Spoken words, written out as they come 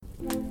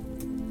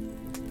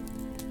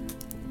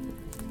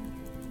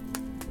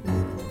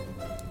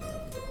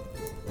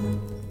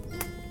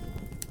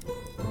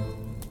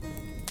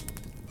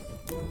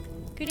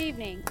Good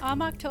evening.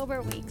 I'm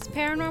October Weeks,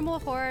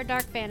 paranormal horror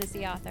dark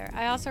fantasy author.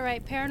 I also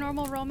write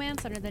paranormal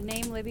romance under the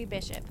name Libby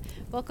Bishop.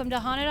 Welcome to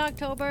Haunted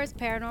October's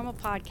Paranormal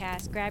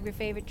Podcast. Grab your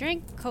favorite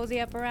drink, cozy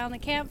up around the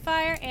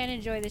campfire, and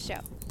enjoy the show.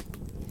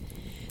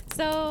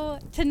 So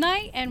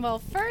tonight,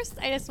 first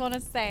I just want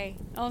to say,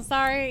 I'm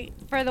sorry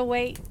for the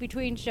wait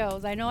between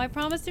shows. I know I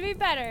promised to be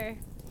better,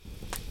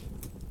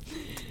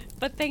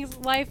 but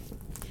life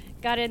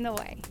got in the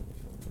way.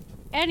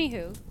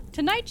 Anywho,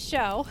 tonight's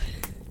show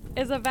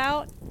is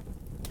about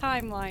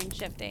timeline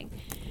shifting.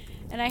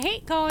 And I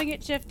hate calling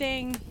it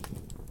shifting,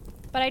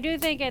 but I do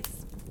think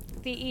it's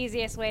the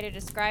easiest way to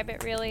describe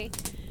it, really.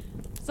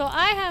 So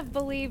I have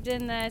believed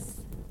in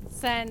this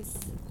since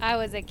I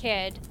was a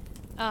kid.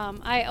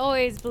 I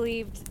always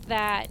believed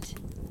that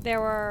there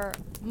were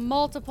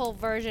multiple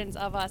versions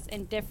of us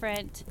in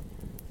different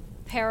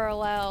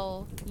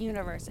parallel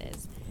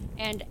universes.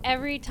 And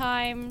every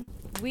time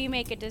we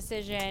make a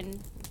decision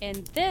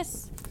in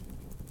this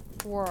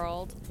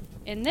world,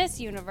 in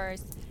this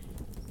universe,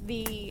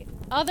 the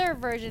other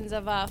versions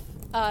of us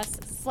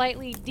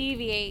slightly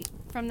deviate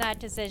from that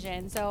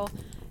decision. So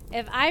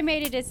if I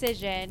made a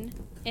decision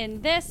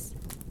in this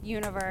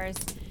universe,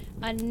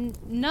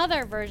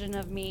 another version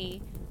of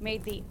me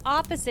made the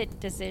opposite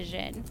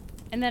decision,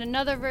 and then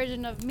another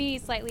version of me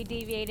slightly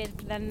deviated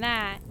than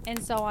that,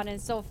 and so on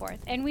and so forth.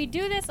 And we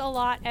do this a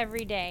lot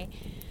every day.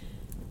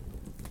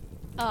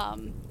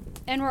 And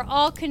we're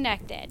all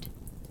connected.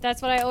 That's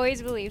what I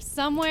always believe.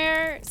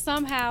 Somewhere,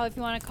 somehow, if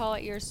you want to call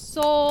it your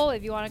soul,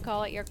 if you want to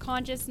call it your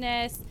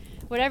consciousness,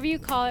 whatever you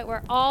call it,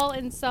 we're all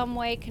in some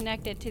way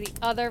connected to the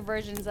other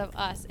versions of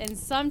us. And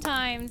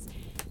sometimes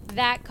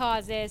that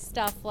causes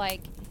stuff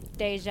like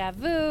deja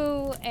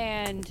vu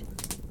and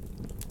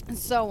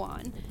so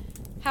on.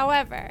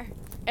 However,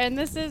 and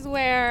this is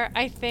where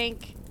I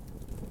think,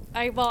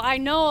 I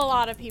know a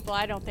lot of people,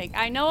 I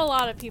know a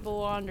lot of people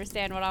will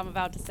understand what I'm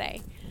about to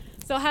say.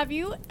 So have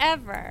you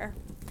ever...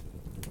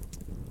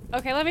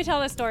 Okay, let me tell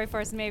this story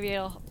first. Maybe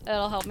it'll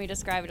help me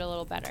describe it a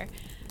little better.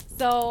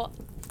 So,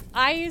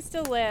 I used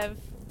to live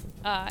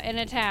in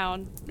a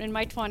town in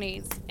my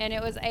 20s, and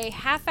it was a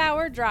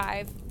half-hour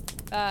drive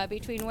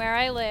between where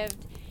I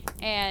lived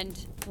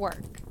and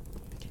work.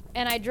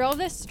 And I drove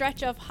this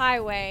stretch of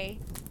highway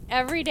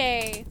every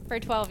day for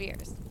 12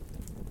 years.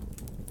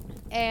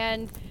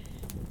 And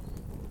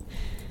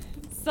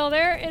so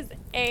there is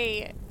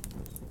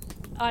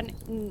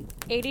on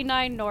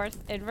 89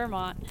 North in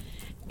Vermont,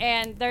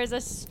 and there's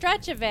a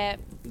stretch of it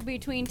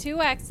between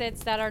two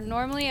exits that are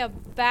normally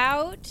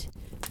about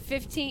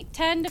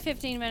 10 to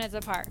 15 minutes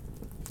apart.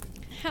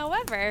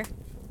 However,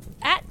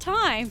 at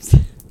times,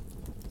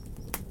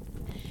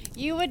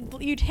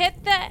 you'd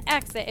hit the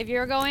exit if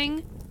you're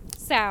going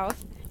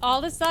south. All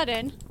of a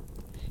sudden,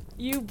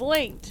 you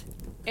blinked,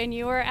 and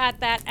you were at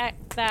that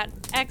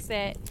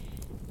exit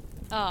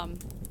that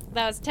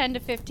was 10 to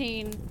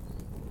 15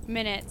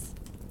 minutes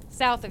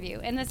south of you.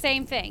 And the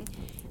same thing.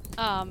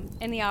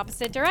 In the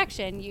opposite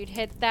direction. You'd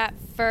hit that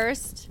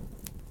first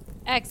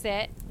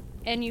exit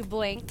and you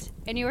blinked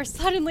and you were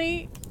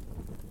suddenly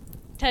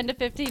 10 to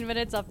 15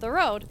 minutes up the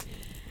road.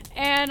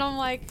 And I'm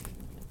like,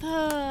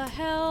 the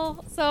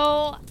hell?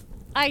 So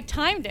I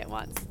timed it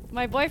once.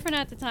 My boyfriend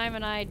at the time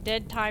and I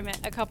did time it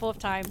a couple of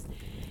times.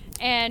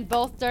 And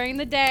both during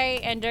the day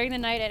and during the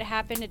night it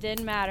happened. It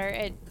didn't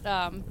matter.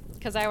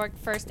 Because I worked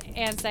first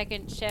and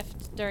second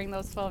shift during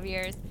those 12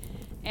 years.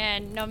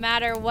 And no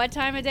matter what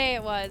time of day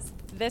it was,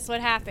 this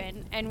would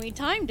happen. And we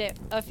timed it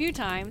a few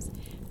times,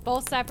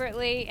 both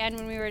separately and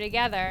when we were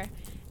together.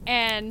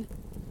 And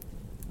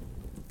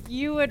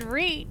you would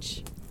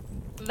reach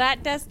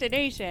that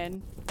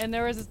destination, and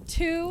there was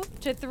 2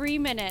 to 3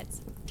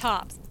 minutes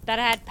tops that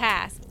had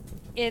passed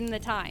in the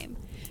time.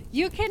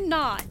 You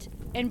cannot,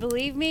 and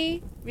believe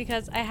me,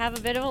 because I have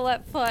a bit of a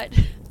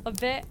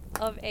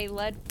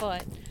lead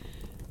foot,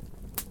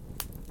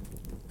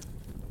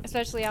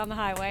 especially on the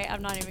highway.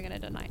 I'm not even going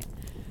to deny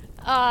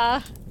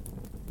it.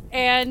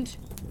 And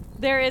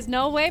there is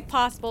no way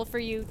possible for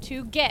you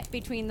to get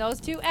between those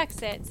two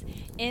exits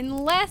in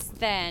less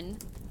than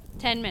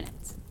 10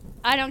 minutes.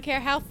 I don't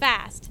care how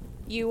fast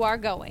you are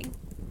going.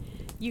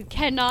 You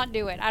cannot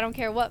do it. I don't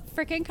care what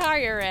freaking car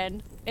you're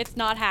in. It's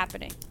not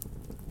happening.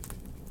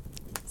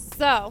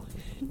 So,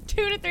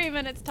 2 to 3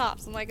 minutes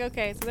tops. I'm like,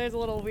 okay, so there's a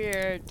little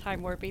weird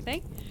time warpy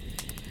thing.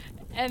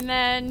 And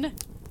then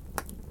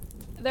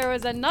there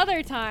was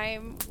another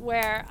time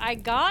where I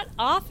got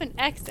off an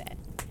exit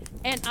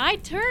and I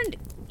turned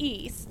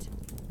east.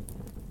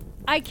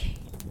 I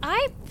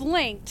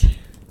blinked.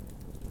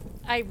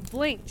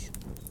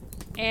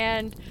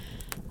 And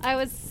I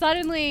was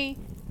suddenly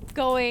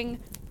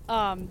going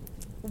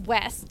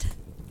west.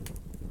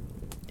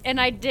 And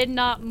I did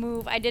not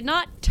move. I did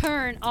not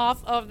turn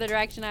off of the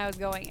direction I was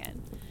going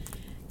in.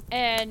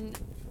 And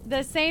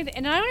the same,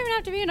 and I don't even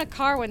have to be in a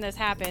car when this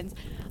happens.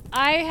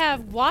 I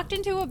have walked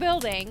into a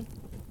building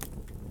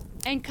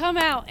and come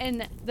out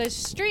and the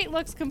street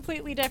looks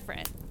completely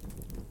different.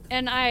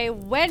 And I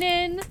went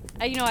in,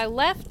 I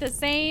left the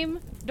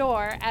same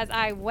door as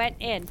I went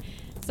in.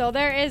 So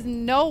there is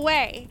no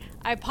way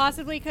I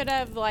possibly could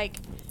have, like,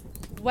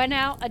 went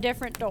out a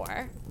different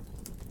door.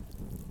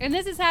 And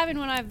this has happened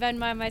when I've been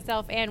by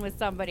myself and with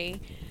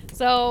somebody.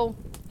 So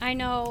I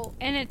know,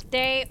 and it's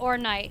day or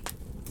night.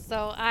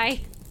 So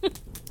I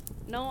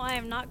know I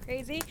am not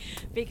crazy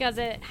because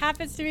it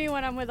happens to me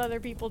when I'm with other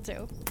people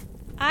too.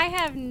 I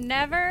have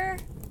never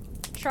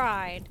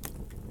tried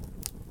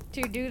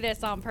to do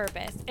this on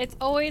purpose. It's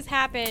always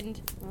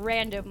happened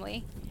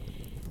randomly.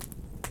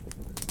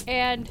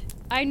 And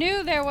I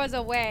knew there was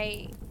a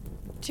way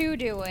to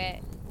do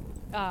it,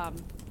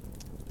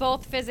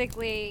 both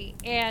physically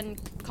and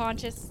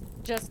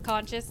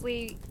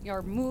consciously,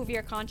 or move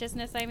your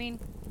consciousness, I mean.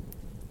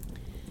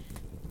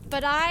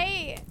 But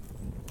I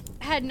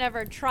had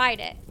never tried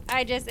it.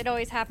 It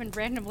always happened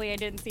randomly. I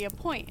didn't see a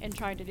point in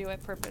trying to do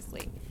it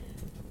purposely.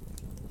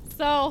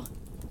 So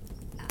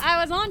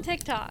I was on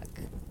TikTok,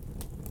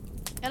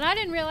 and I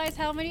didn't realize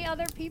how many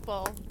other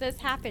people this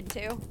happened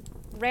to.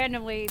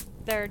 Randomly,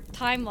 their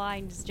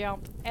timelines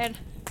jump, and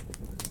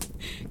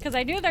because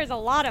I knew there's a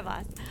lot of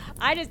us,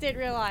 I just didn't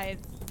realize,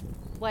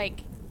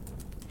 like,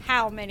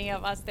 how many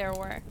of us there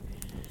were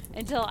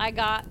until I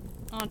got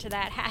onto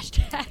that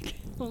hashtag.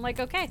 I'm like,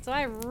 okay, so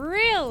I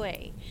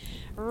really,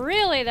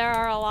 there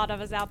are a lot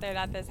of us out there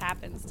that this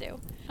happens to.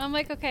 I'm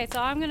like, okay, so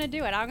I'm gonna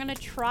do it. I'm gonna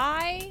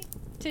try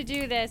to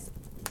do this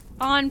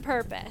on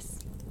purpose.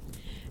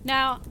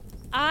 Now,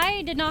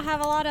 I did not have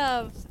a lot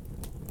of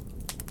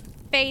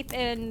faith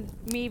in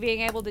me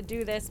being able to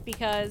do this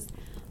because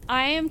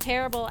I am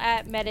terrible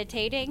at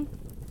meditating,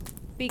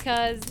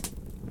 because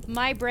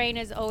my brain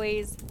is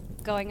always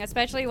going,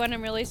 especially when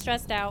I'm really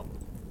stressed out.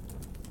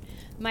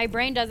 My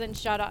brain doesn't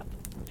shut up.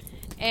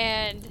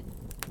 And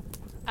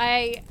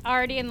I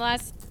already in the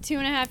last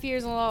 2.5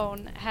 years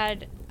alone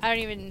had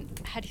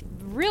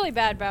really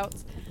bad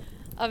bouts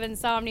of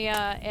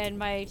insomnia, and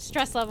my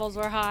stress levels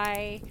were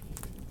high,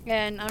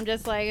 and I'm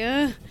just like,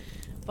 ugh,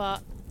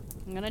 but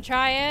I'm gonna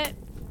try it.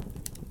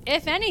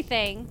 If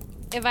anything,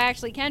 if I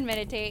actually can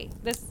meditate,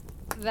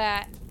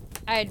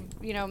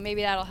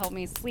 maybe that'll help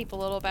me sleep a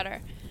little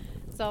better.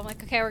 So I'm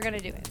like, okay, we're gonna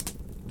do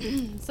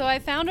it. So I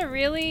found a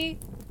really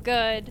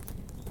good,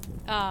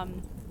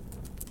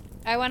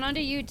 I went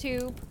onto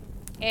YouTube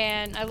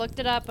and I looked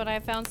it up, and I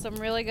found some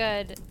really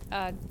good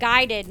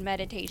guided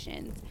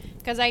meditations,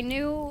 because I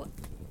knew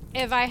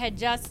if I had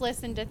just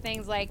listened to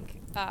things like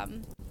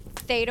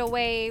theta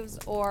waves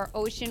or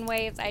ocean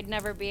waves, I'd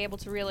never be able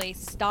to really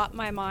stop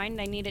my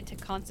mind. I needed to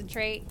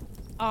concentrate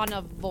on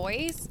a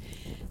voice.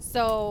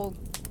 So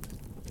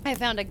I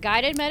found a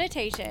guided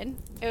meditation.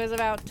 It was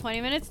about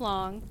 20 minutes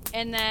long,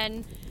 and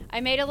then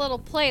I made a little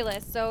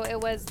playlist. So it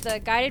was the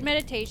guided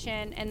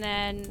meditation, and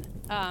then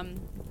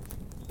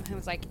it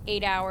was like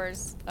 8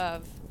 hours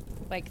of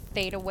like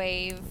theta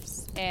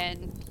waves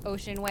and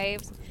ocean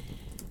waves.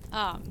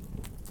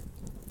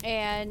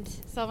 And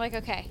so I'm like,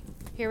 okay,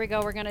 here we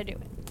go, we're gonna do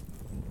it.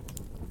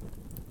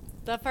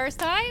 The first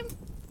time,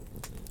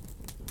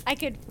 I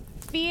could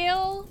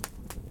feel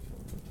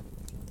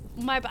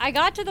I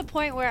got to the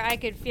point where I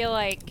could feel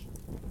like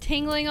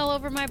tingling all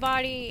over my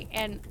body,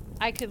 and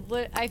I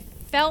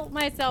felt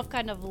myself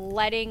kind of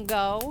letting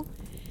go,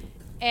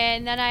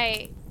 and then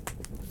I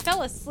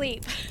fell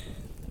asleep.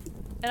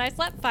 And I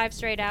slept 5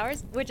 straight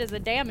hours, which is a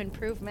damn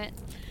improvement.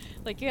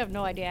 Like, you have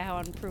no idea how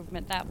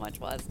improvement that much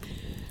was.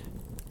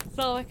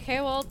 So, okay,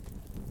 well,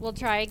 we'll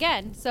try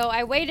again. So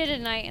I waited a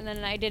night, and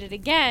then I did it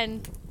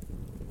again.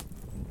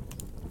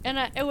 And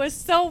it was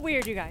so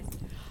weird, you guys.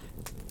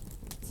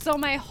 So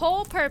my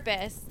whole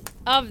purpose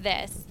of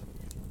this,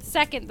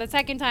 the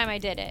second time I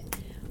did it,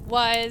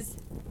 was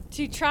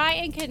to try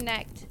and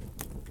connect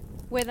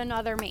with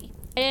another me.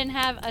 I didn't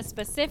have a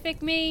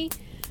specific me,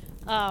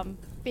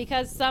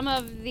 because some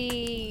of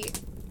the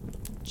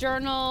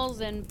journals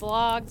and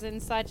blogs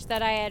and such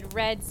that I had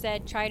read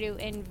said try to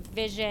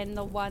envision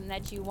the one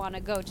that you want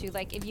to go to.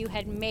 Like, if you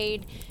had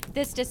made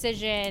this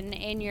decision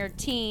in your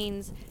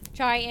teens,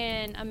 try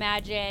and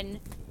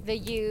imagine the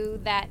you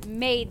that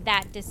made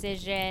that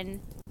decision,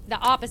 the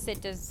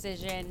opposite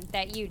decision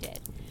that you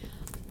did.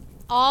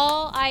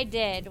 All I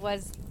did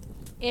was,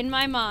 in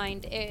my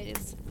mind,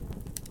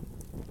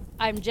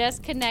 I'm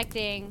just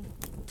connecting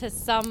to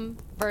some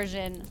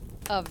version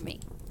of me.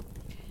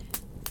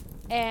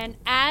 And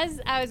as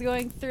I was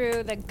going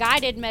through the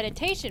guided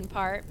meditation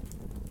part,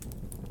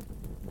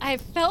 I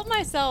felt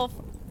myself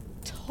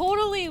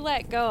totally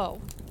let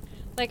go.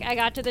 Like, I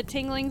got to the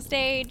tingling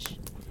stage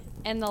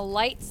and the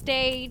light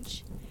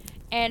stage,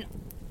 and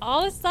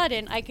all of a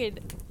sudden I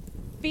could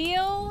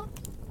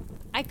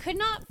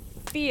not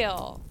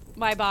feel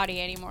my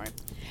body anymore.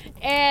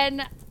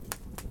 And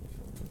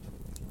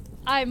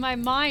my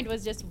mind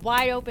was just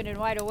wide open and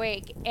wide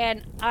awake,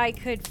 and I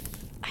could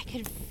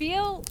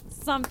feel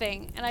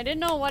something, and I didn't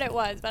know what it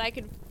was, but I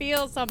could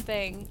feel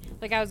something,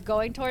 like I was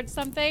going towards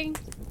something,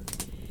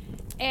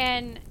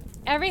 and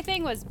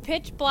everything was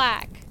pitch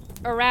black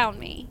around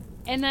me.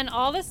 And then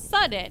all of a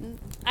sudden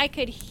I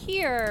could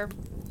hear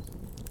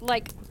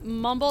like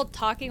mumbled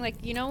talking,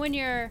 like, you know, when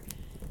you're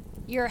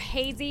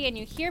hazy and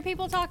you hear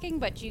people talking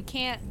but you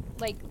can't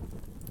like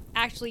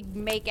actually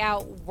make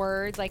out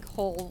words, like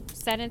whole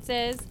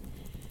sentences.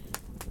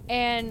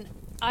 And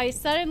I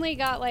suddenly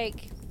got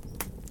like,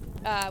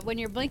 when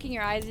you're blinking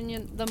your eyes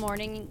in the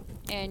morning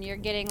and you're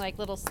getting like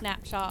little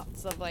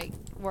snapshots of like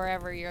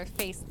wherever you're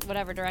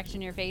whatever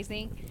direction you're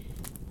facing.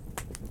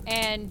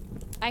 And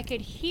I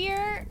could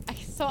hear,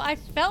 so I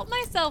felt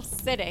myself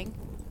sitting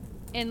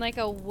in like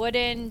a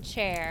wooden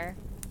chair,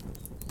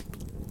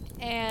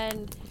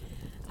 and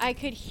I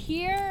could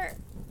hear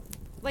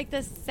like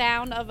the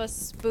sound of a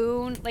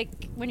spoon,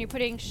 like when you're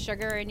putting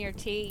sugar in your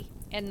tea,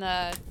 and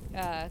the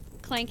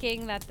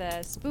clanking that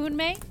the spoon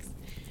makes.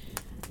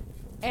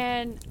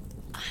 And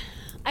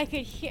I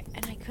could hear,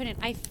 and I couldn't.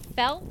 I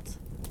felt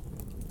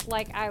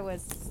like I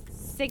was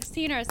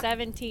 16 or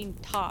 17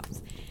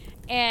 tops.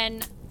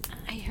 And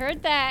I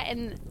heard that,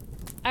 and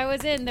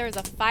there was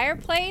a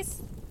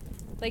fireplace,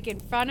 like in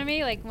front of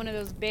me, like one of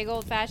those big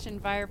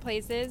old-fashioned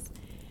fireplaces.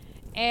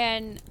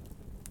 And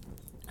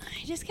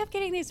I just kept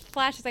getting these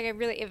flashes, like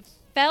it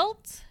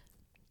felt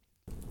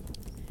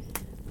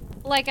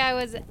like I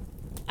was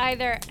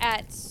either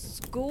at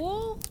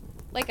school,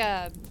 like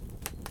a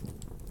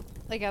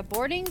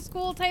boarding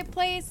school type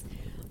place,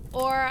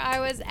 or I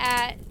was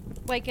at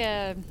like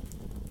an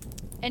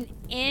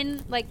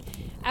inn. Like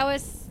I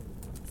was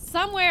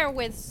somewhere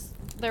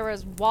there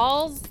was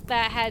walls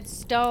that had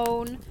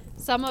stone.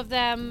 Some of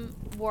them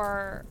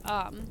were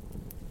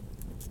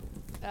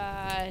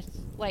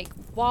like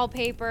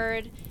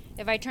wallpapered.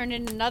 If I turned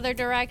in another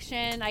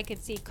direction, I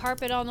could see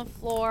carpet on the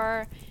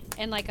floor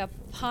and like a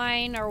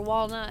pine or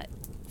walnut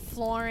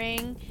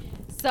flooring.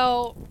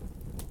 So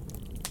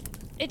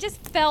it just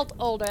felt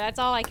older. That's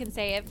all I can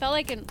say. It felt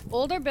like an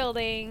older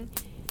building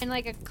and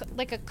like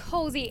a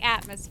cozy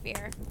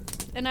atmosphere.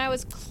 And I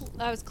was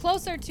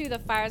closer to the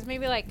fires,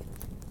 maybe like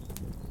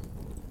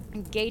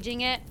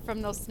gauging it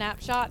from those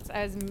snapshots.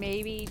 I was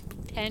maybe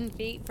 10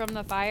 feet from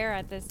the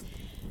fire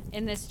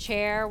in this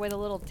chair with a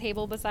little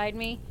table beside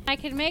me. I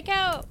could make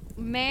out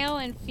male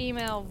and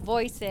female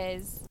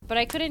voices, but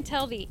I couldn't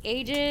tell the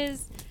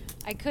ages.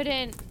 I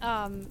couldn't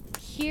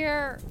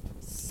hear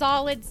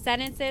solid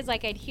sentences.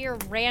 Like I'd hear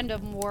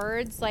random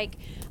words. Like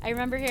I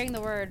remember hearing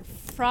the word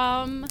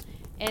from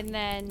and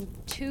then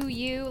to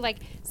you. Like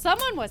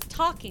someone was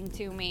talking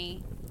to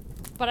me,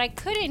 but I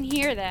couldn't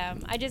hear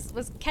them. I just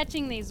was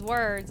catching these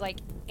words like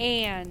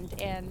and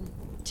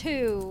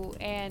to,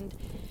 and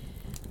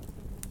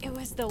it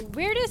was the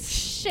weirdest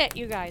shit,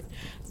 you guys.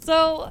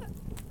 So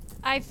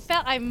I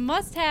felt I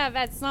must have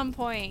at some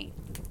point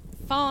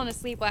fallen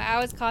asleep while I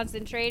was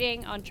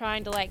concentrating on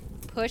trying to like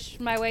push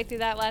my way through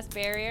that last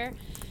barrier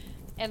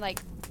and like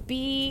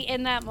be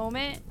in that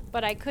moment,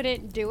 but I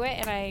couldn't do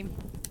it, and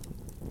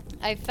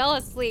I fell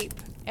asleep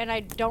and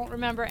I don't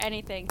remember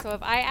anything. So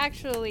if I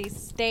actually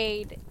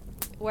stayed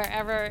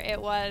wherever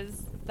it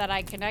was that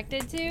I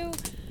connected to,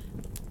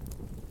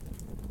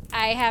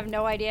 I have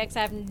no idea, because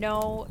I have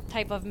no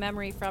type of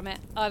memory from it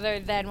other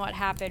than what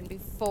happened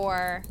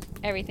before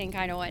everything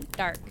kind of went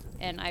dark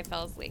and I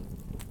fell asleep.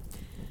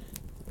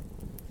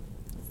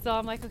 So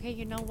I'm like, okay,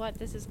 you know what?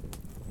 This is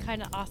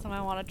kind of awesome.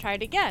 I want to try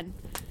it again.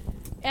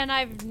 And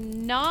I've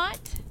not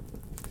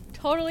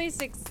totally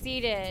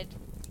succeeded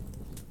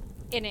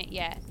in it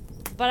yet,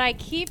 but I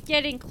keep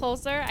getting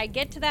closer. I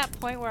get to that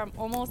point where I'm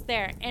almost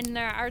there, and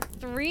there are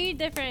 3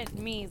 different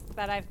me's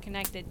that I've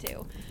connected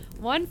to.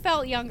 One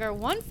felt younger,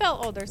 one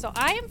felt older. So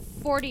I am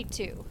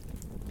 42,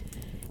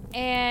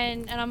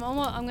 and I'm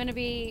going to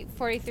be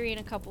 43 in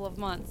a couple of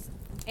months,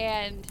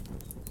 and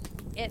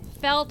it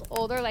felt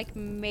older, like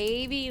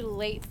maybe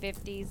late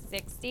 50s,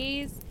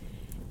 60s,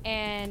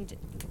 and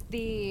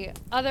the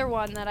other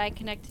one that I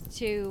connected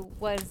to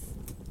was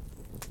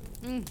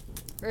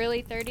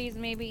early 30s,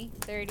 maybe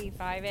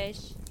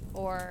 35-ish,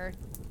 or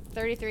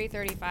 33,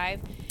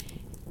 35,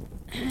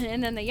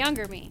 and then the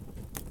younger me.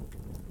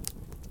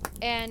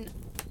 And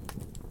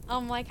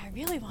I'm like, I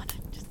really want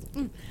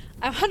to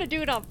I want to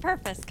do it on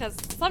purpose, because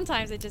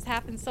sometimes it just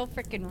happens so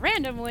freaking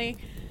randomly,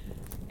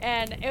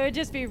 and it would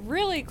just be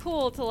really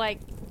cool to like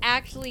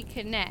actually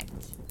connect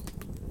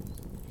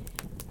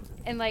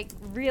and like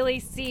really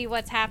see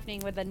what's happening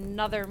with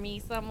another me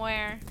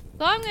somewhere.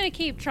 So I'm going to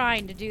keep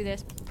trying to do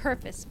this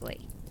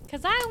purposefully,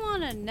 because I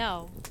want to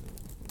know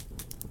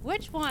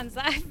which ones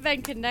I've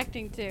been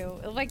connecting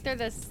to. Like they're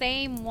the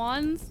same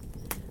ones.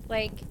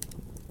 Like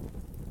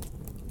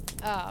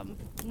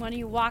when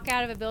you walk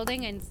out of a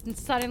building and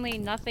suddenly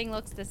nothing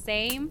looks the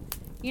same.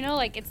 You know,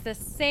 like it's the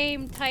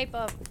same type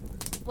of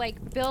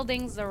like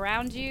buildings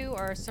around you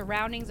or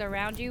surroundings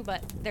around you,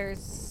 but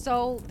there's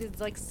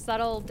like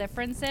subtle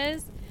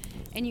differences,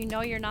 and you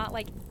know you're not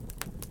like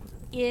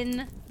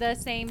in the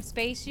same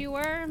space you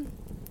were,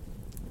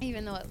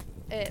 even though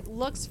it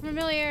looks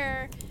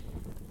familiar.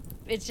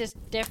 It's just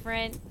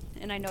different,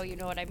 and I know you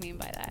know what I mean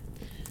by that.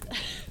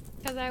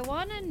 Because I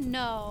want to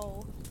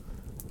know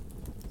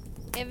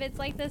if it's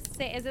like the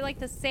same. Is it like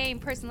the same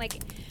person?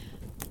 Like,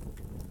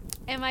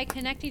 am I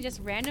connecting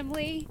just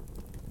randomly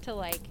to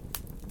like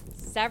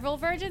several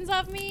versions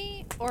of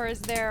me, or is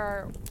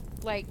there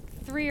like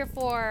 3 or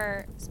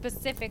 4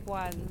 specific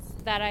ones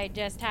that I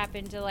just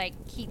happen to like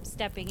keep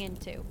stepping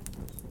into.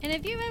 And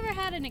if you've ever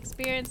had an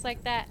experience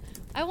like that,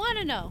 I want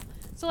to know.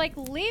 So like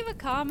leave a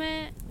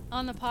comment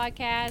on the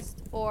podcast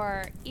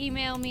or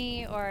email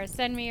me or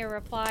send me a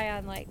reply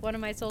on like one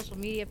of my social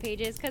media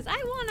pages, because I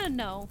want to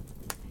know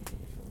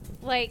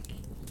like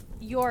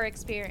your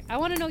experience. I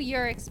want to know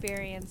your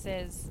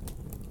experiences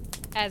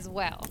as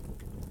well,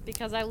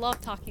 because I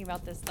love talking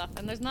about this stuff,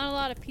 and there's not a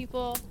lot of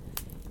people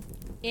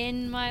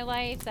in my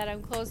life that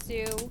I'm close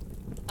to.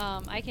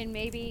 I can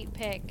maybe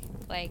pick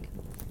like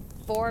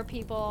 4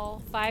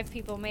 people, 5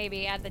 people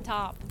maybe at the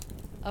top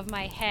of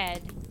my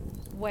head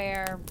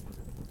where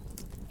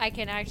I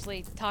can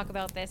actually talk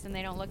about this and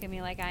they don't look at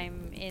me like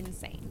I'm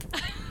insane.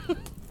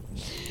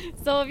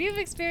 So if you've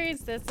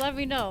experienced this, let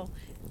me know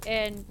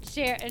and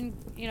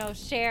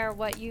share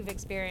what you've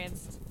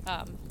experienced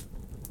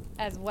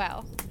as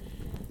well.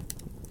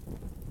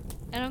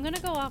 And I'm gonna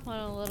go off on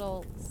a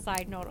little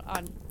side note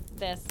on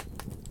this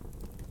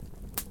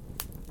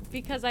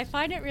because I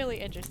find it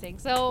really interesting.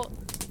 So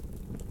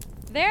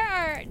there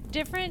are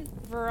different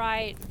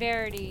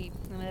variety.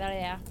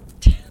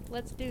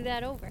 Let's do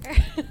that over.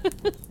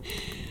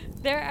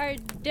 There are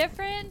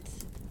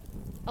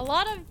a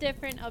lot of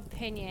different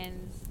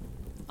opinions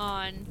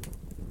on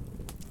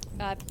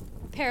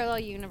parallel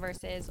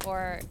universes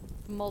or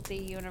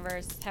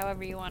multi-universe,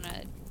 however you want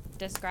to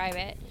describe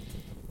it.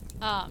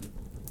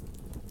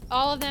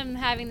 All of them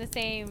having the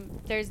same,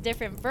 there's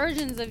different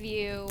versions of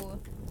you.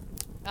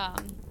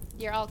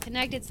 You're all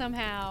connected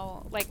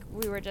somehow, like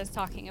we were just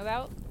talking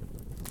about.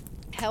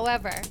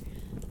 However,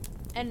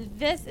 and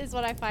this is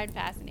what I find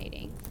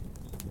fascinating.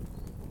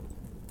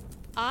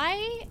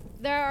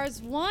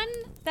 There's one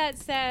that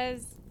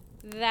says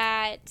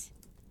that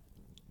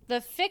the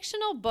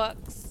fictional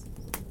books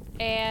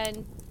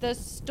and the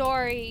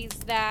stories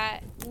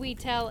that we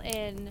tell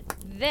in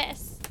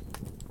this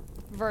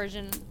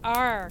version,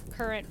 our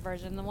current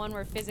version, the one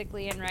we're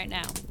physically in right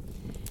now,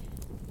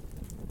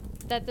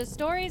 that the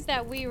stories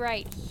that we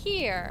write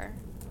here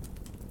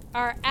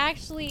are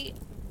actually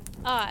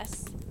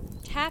us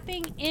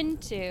tapping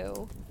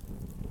into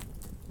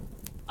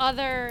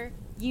other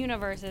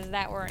universes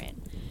that we're in.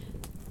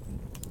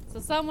 So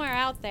somewhere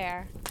out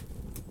there,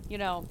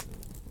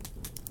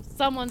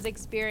 someone's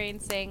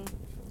experiencing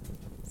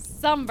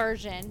some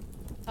version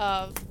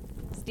of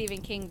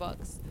Stephen King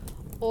books,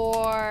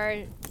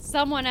 or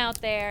someone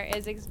out there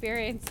is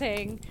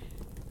experiencing,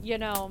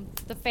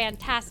 the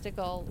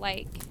fantastical,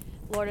 like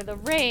Lord of the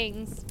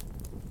Rings.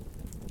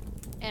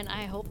 And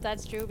I hope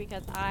that's true,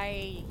 because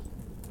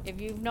if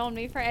you've known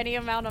me for any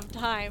amount of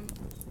time,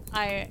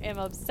 I am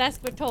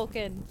obsessed with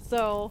Tolkien,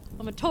 so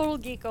I'm a total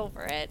geek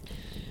over it.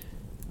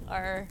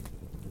 Or,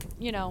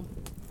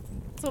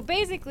 so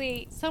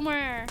basically,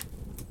 somewhere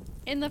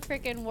in the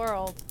freaking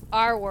world,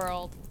 our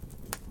world,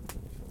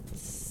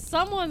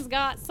 someone's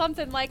got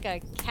something like a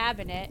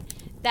cabinet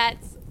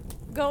that's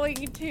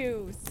going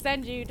to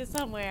send you to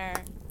somewhere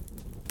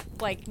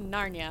like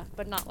Narnia,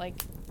 but not like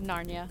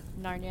Narnia,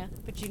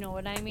 but you know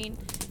what I mean?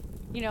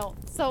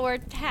 So we're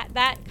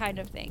that kind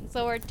of thing.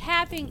 So we're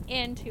tapping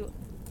into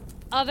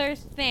other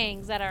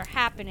things that are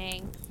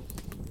happening,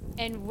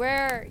 and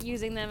we're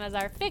using them as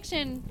our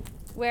fiction,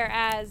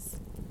 whereas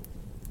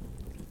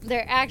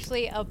they're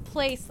actually a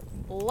place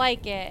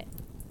like it,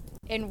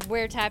 and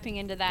we're tapping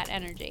into that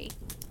energy,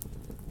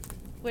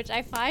 which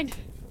I find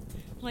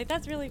like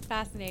that's really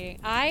fascinating.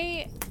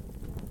 I'm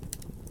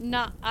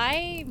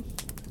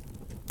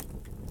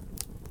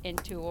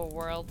into a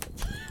world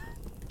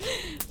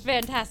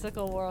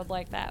fantastical world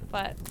like that,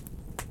 but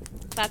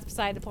that's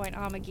beside the point.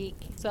 I'm a geek.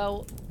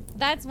 So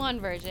that's one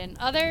version.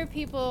 Other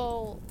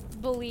people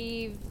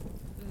believe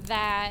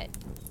that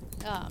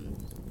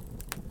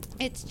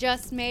it's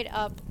just made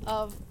up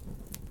of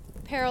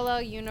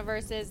parallel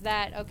universes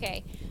that,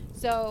 okay,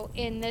 so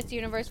in this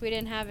universe we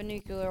didn't have a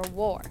nuclear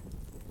war,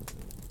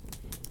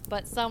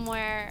 but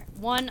somewhere,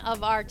 one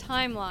of our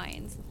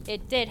timelines,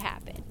 it did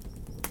happen.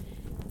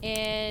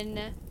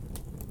 In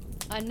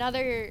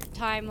another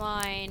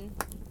timeline,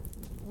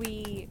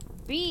 we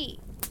beat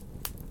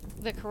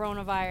the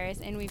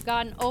coronavirus and we've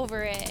gotten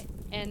over it,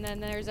 and then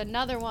there's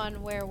another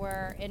one where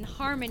we're in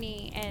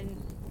harmony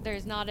and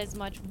there's not as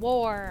much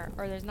war,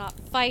 or there's not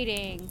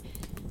fighting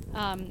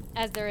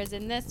as there is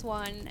in this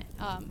one.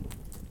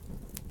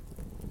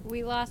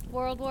 We lost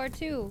World War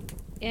II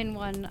in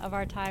one of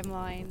our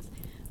timelines.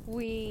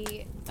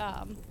 We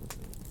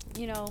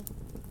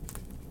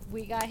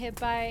we got hit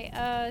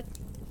by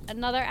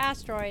another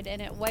asteroid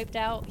and it wiped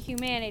out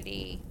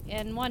humanity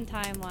in one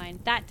timeline.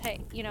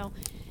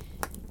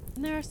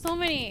 And there are so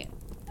many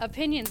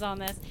opinions on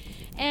this.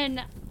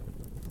 And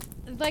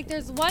like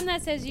there's one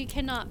that says you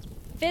cannot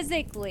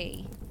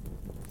physically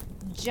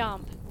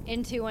jump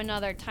into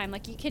another time.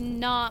 Like you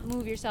cannot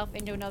move yourself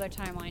into another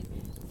timeline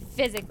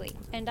physically.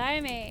 And I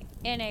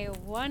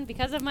am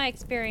because of my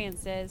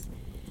experiences,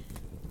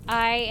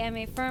 I am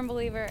a firm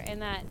believer in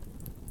that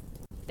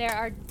there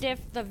are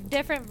the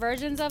different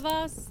versions of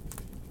us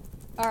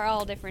are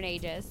all different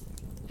ages.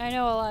 I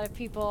know a lot of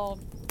people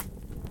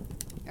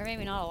or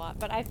maybe not a lot,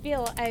 but it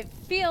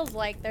feels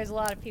like there's a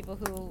lot of people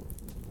who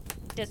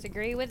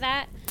disagree with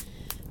that.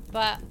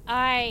 But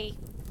I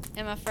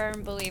am a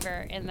firm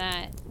believer in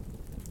that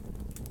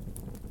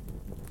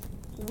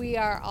we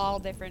are all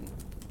different.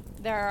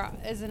 There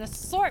is an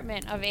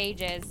assortment of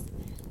ages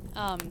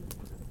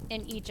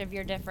in each of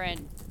your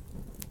different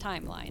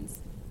timelines.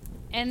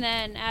 And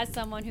then, as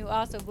someone who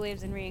also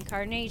believes in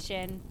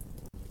reincarnation,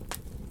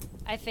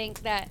 I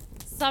think that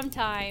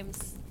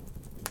sometimes,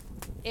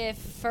 if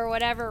for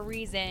whatever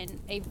reason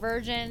a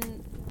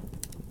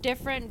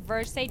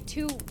say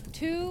two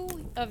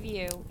of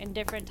you in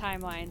different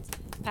timelines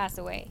pass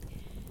away,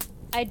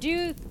 I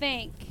do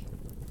think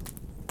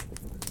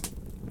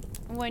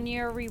when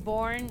you're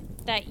reborn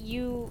that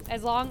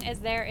as long as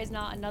there is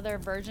not another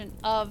version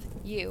of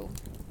you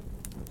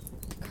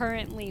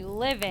currently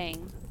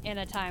living in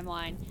a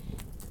timeline,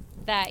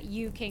 that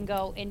you can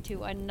go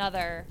into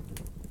another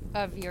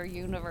of your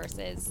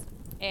universes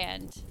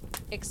and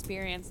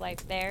experience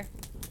life there,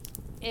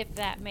 if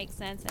that makes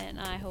sense, and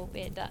I hope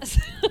it does.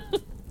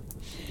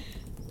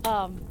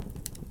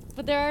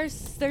 But there's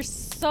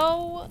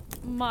so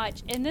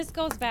much, and this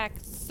goes back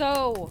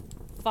so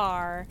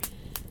far,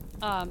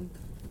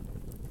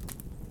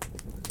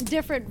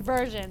 different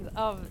versions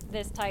of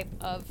this type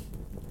of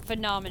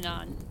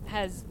phenomenon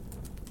has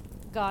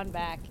gone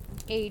back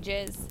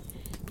ages,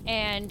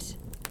 and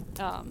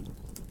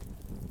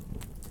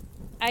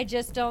I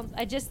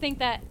just think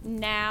that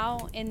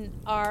now in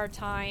our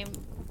time,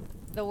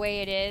 the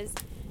way it is,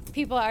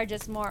 people are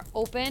just more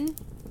open.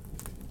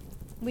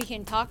 We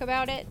can talk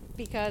about it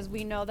because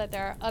we know that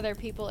there are other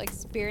people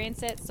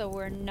experience it, so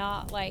we're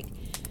not like,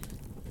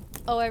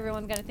 oh,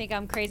 everyone's gonna think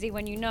I'm crazy,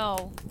 when you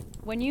know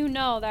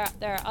that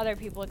there are other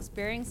people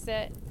experience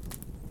it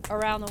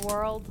around the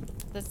world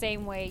the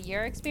same way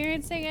you're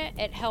experiencing it.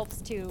 It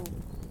helps to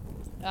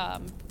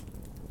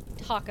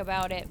talk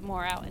about it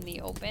more out in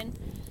the open.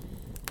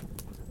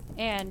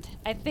 And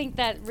I think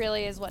that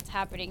really is what's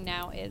happening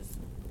now, is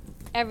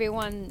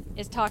everyone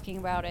is talking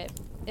about it.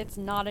 It's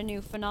not a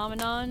new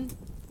phenomenon.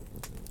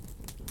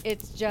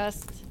 It's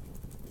just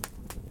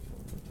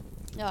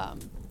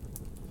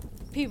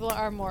people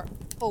are more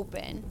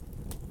open,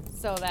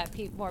 so that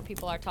more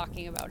people are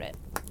talking about it.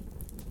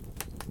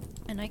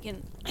 And I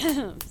can,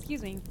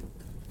 excuse me,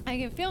 I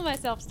can feel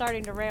myself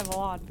starting to ramble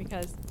on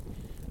because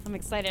I'm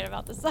excited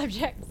about the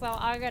subject. So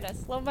I gotta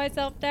slow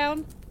myself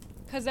down,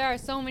 because there are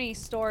so many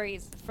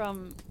stories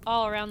from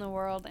all around the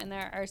world, and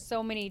there are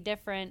so many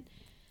different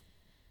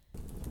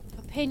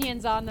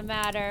opinions on the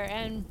matter,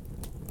 and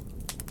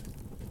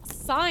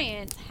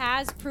science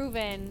has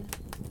proven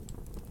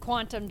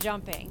quantum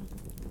jumping.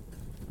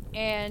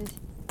 And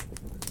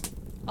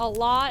a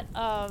lot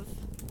of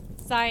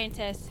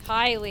scientists,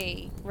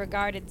 highly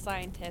regarded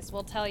scientists,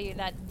 will tell you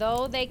that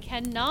though they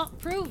cannot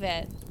prove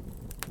it,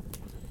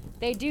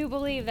 they do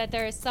believe that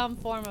there is some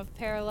form of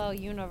parallel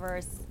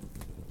universe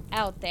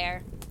out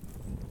there.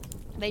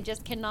 They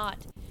just cannot.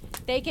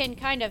 They can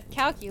kind of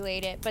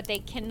calculate it, but they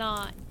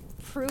cannot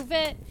prove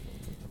it.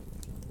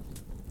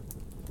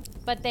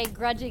 But they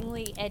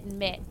grudgingly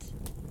admit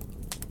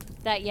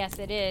that yes,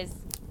 it is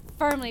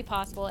firmly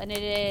possible, and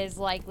it is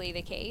likely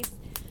the case.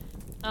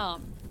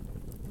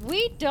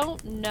 We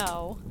don't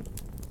know,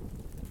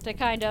 to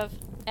kind of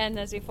end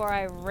this before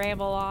I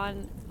ramble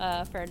on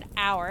for an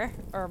hour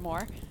or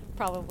more,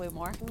 probably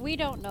more. We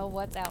don't know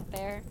what's out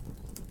there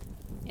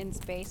in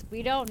space.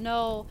 We don't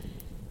know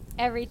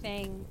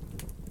everything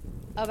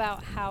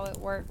about how it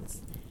works.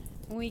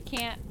 We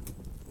can't,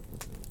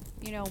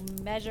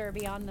 measure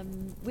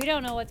beyond we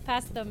don't know what's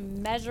past the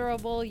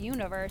measurable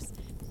universe.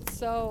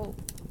 So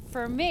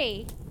for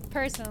me,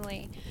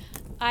 personally,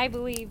 I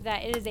believe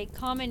that it is a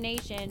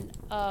combination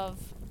of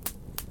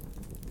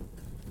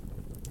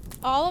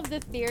all of the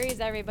theories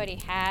everybody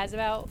has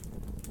about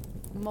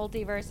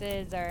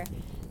multiverses or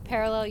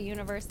parallel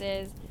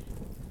universes.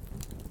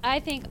 I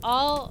think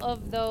all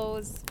of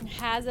those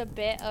has a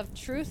bit of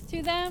truth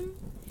to them,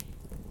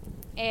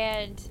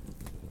 and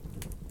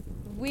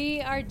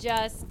we are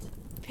just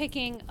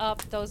picking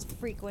up those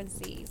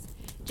frequencies,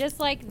 just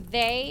like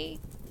they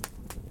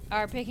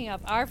are picking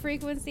up our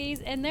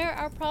frequencies. And there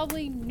are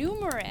probably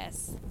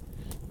numerous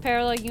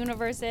parallel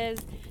universes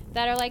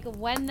that are like,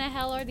 when the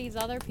hell are these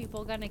other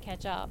people gonna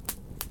catch up?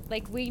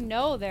 Like, we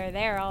know they're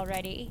there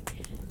already,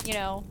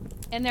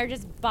 and they're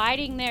just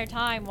biding their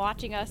time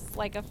watching us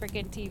like a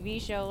freaking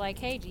TV show. Like,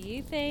 hey, do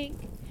you think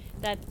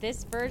that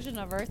this version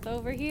of Earth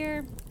over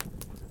here,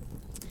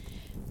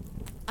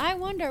 I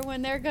wonder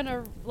when they're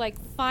gonna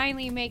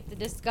finally make the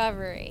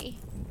discovery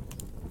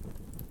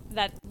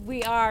that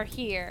we are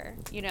here,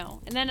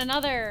 and then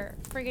another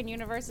friggin'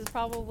 universe is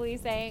probably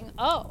saying,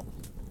 oh,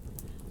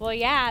 well,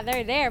 yeah,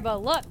 they're there,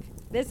 but look,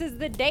 this is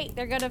the date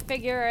they're gonna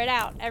figure it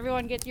out.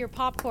 Everyone get your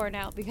popcorn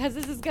out, because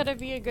this is gonna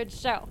be a good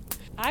show.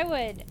 I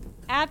would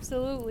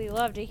absolutely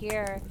love to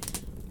hear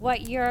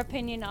what your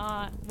opinion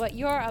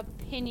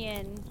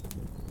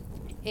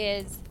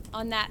is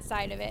on that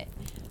side of it.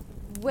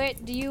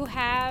 Do you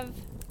have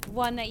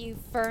one that you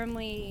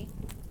firmly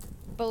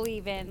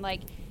believe in?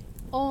 Like,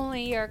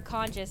 only your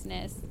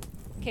consciousness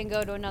can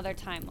go to another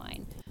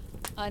timeline,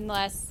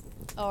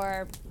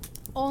 or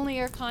only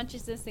your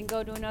consciousness can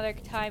go to another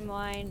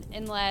timeline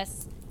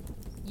unless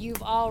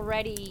you've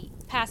already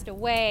passed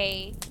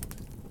away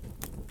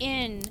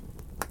in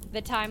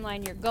the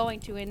timeline you're going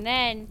to, and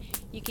then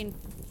you can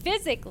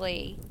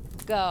physically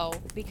go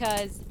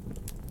because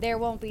there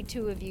won't be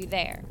two of you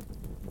there.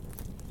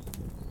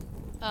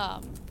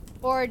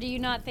 Or do you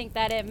not think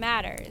that it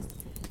matters?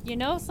 You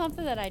know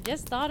something that I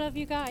just thought of,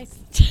 you guys?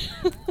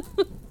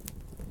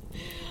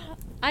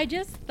 I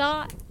just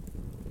thought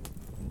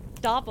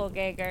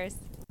doppelgangers.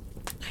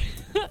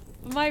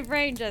 My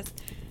brain just...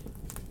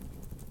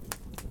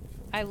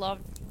 I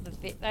love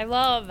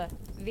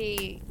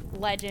the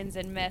legends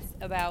and myths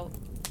about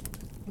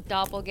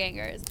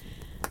doppelgangers.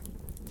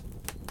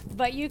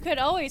 But you could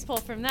always pull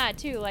from that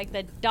too, like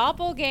the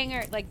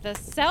doppelganger, like the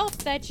self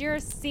that you're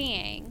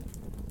seeing,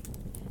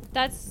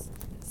 that's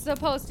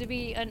supposed to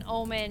be an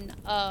omen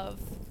of,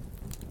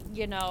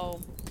 you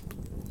know,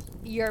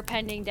 your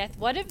pending death.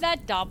 What if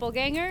that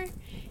doppelganger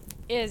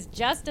is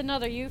just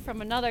another you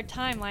from another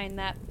timeline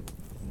that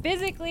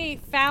physically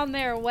found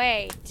their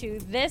way to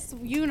this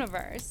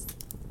universe?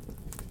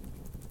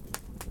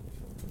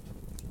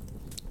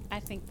 I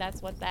think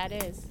that's what that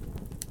is.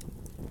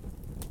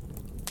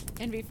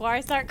 And before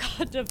I start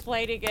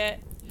contemplating it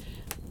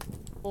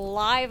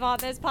live on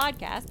this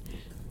podcast,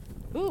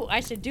 ooh, I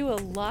should do a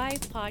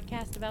live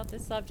podcast about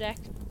this subject.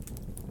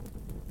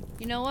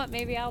 You know what?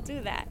 Maybe I'll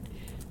do that.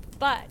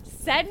 But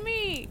send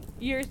me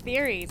your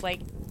theories. Like,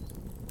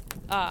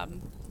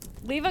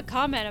 leave a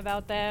comment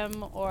about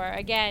them, or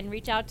again,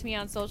 reach out to me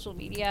on social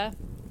media,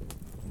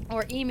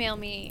 or email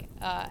me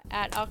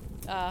at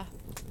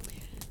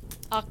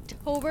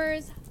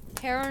October's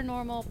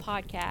Paranormal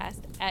Podcast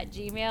at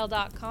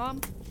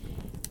gmail.com.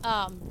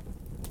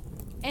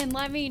 And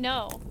let me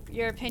know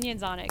your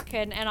opinions on it,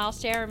 and I'll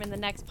share them in the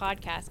next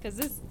podcast, because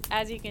this,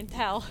 as you can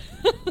tell,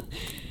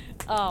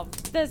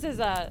 this is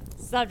a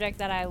subject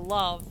that I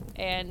love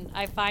and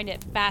I find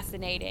it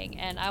fascinating,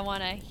 and I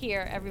want to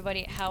hear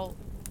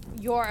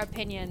your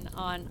opinion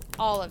on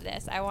all of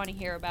this. I want to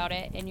hear about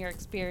it and your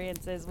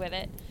experiences with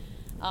it.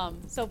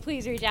 So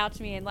please reach out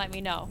to me and let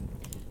me know.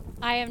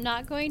 I am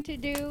not going to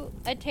do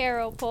a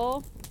tarot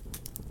pull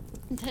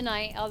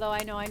tonight, although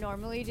I know I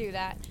normally do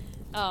that.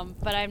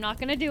 But I'm not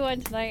going to do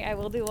one tonight. I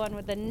will do one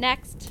with the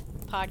next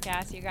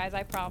podcast, you guys,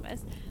 I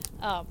promise.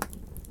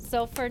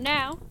 So for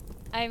now,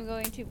 I'm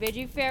going to bid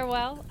you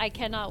farewell. I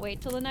cannot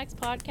wait till the next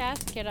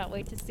podcast. Cannot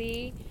wait to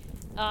see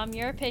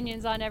your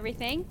opinions on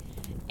everything.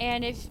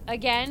 And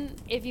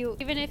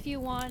even if you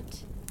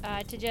want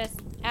to just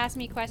ask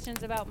me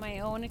questions about my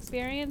own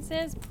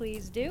experiences,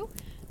 please do.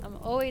 I'm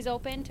always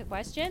open to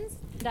questions,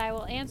 and I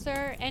will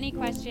answer any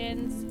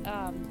questions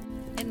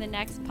in the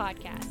next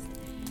podcast.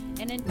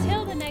 And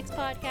until the next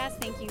podcast,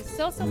 thank you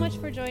so much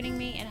for joining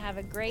me, and have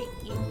a great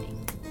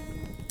evening.